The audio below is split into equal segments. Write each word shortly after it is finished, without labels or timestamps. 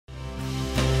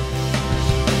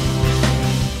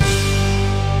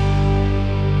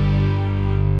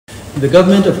The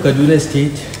government of Kaduna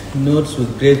State notes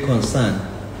with great concern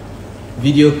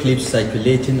video clips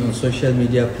circulating on social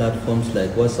media platforms like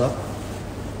WhatsApp,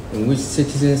 in which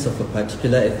citizens of a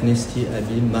particular ethnicity are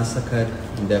being massacred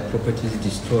and their properties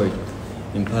destroyed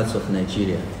in parts of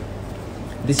Nigeria.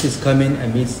 This is coming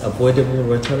amidst avoidable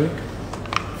rhetoric,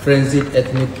 frenzied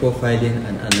ethnic profiling,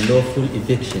 and unlawful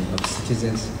eviction of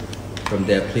citizens from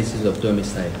their places of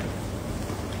domicile.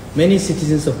 Many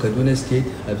citizens of Kaduna State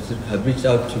have reached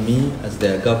out to me as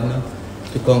their governor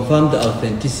to confirm the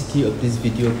authenticity of these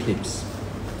video clips.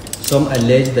 Some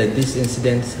allege that these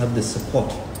incidents have the support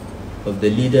of the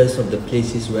leaders of the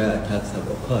places where attacks have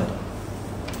occurred.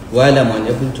 While I'm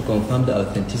unable to confirm the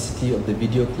authenticity of the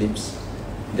video clips,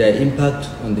 their impact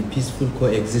on the peaceful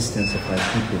coexistence of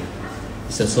our people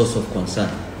is a source of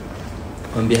concern.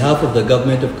 On behalf of the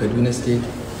government of Kaduna State,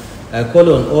 I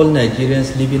call on all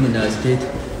Nigerians living in our state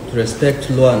to respect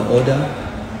law and order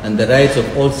and the rights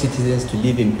of all citizens to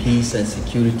live in peace and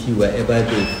security wherever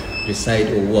they reside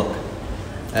or work.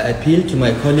 I appeal to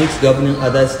my colleagues governing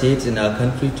other states in our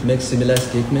country to make similar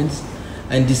statements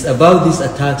and disavow these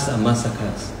attacks and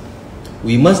massacres.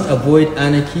 We must avoid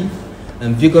anarchy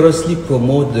and vigorously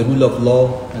promote the rule of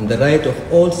law and the right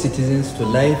of all citizens to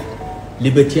life,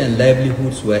 liberty, and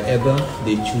livelihoods wherever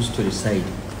they choose to reside.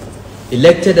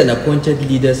 Elected and appointed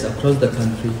leaders across the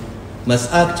country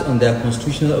must act on their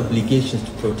constitutional obligations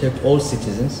to protect all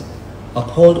citizens,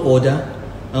 uphold order,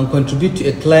 and contribute to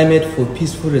a climate for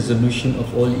peaceful resolution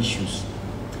of all issues.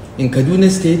 In Kaduna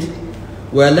State,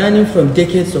 we are learning from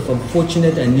decades of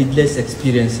unfortunate and needless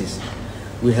experiences.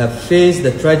 We have faced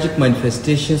the tragic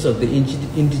manifestations of the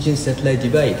indigenous settler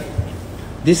divide.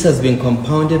 This has been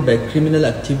compounded by criminal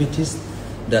activities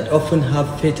that often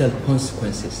have fatal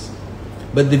consequences.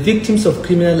 But the victims of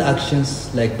criminal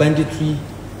actions like banditry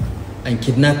and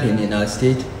kidnapping in our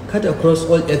state cut across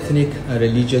all ethnic and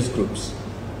religious groups.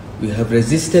 We have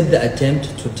resisted the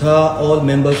attempt to tar all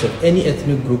members of any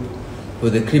ethnic group for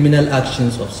the criminal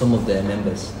actions of some of their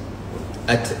members.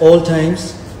 At all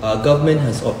times, our government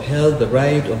has upheld the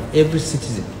right of every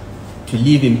citizen to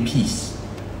live in peace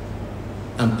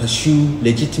and pursue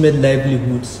legitimate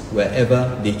livelihoods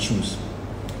wherever they choose.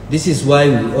 This is why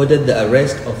we ordered the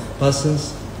arrest of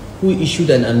persons who issued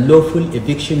an unlawful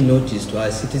eviction notice to our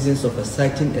citizens of a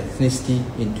certain ethnicity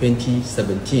in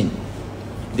 2017.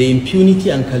 The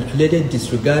impunity and calculated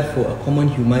disregard for a common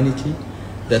humanity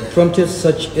that prompted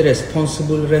such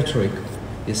irresponsible rhetoric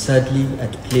is sadly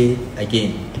at play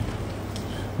again.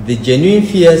 The genuine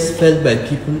fears felt by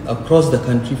people across the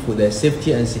country for their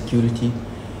safety and security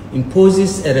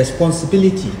imposes a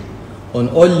responsibility on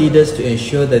all leaders to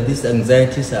ensure that these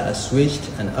anxieties are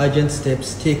assuaged and urgent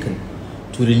steps taken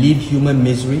to relieve human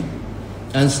misery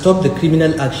and stop the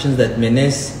criminal actions that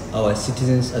menace our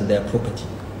citizens and their property.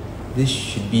 This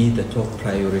should be the top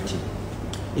priority.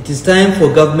 It is time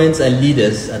for governments and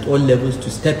leaders at all levels to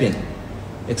step in,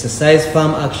 exercise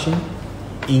firm action,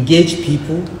 engage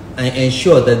people, and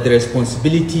ensure that the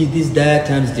responsibility these dire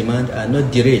times demand are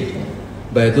not derailed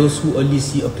by those who only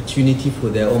see opportunity for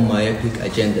their own myopic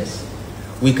agendas.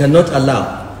 We cannot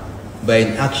allow, by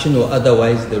inaction or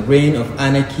otherwise, the reign of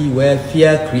anarchy where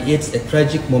fear creates a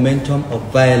tragic momentum of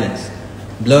violence,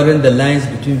 blurring the lines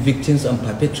between victims and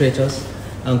perpetrators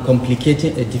and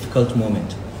complicating a difficult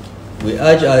moment. We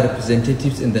urge our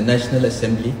representatives in the National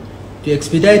Assembly to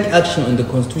expedite action on the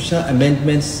constitutional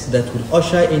amendments that will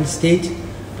usher in state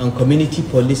and community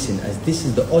policing, as this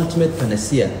is the ultimate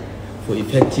panacea for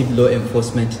effective law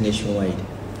enforcement nationwide.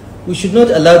 We should not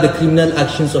allow the criminal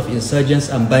actions of insurgents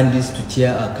and bandits to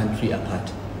tear our country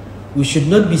apart. We should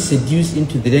not be seduced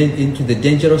into the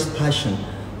dangerous passion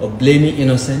of blaming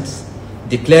innocents,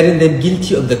 declaring them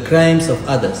guilty of the crimes of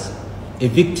others,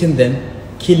 evicting them,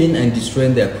 killing and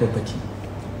destroying their property.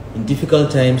 In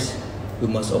difficult times, we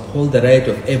must uphold the right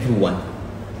of everyone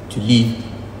to live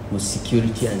with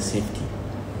security and safety.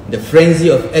 The frenzy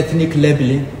of ethnic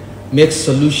labeling makes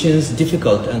solutions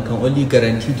difficult and can only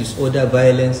guarantee disorder,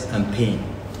 violence, and pain.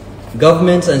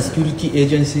 Governments and security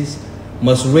agencies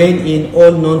must rein in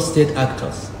all non-state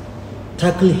actors,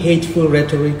 tackle hateful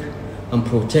rhetoric, and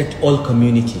protect all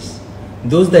communities.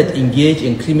 Those that engage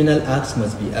in criminal acts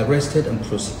must be arrested and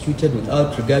prosecuted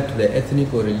without regard to their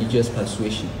ethnic or religious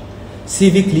persuasion.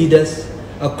 Civic leaders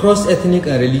across ethnic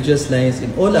and religious lines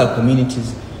in all our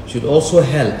communities should also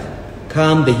help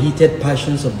calm the heated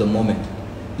passions of the moment,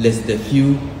 lest the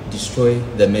few destroy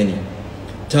the many,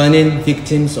 turning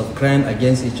victims of crime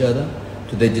against each other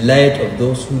to the delight of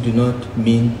those who do not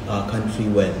mean our country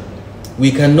well.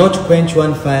 We cannot quench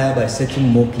one fire by setting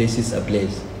more places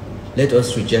ablaze. Let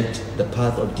us reject the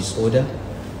path of disorder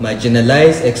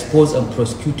marginalize, expose, and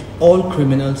prosecute all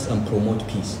criminals and promote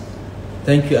peace.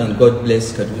 Thank you, and God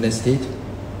bless Kaduna State.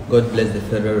 God bless the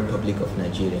Federal Republic of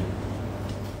Nigeria.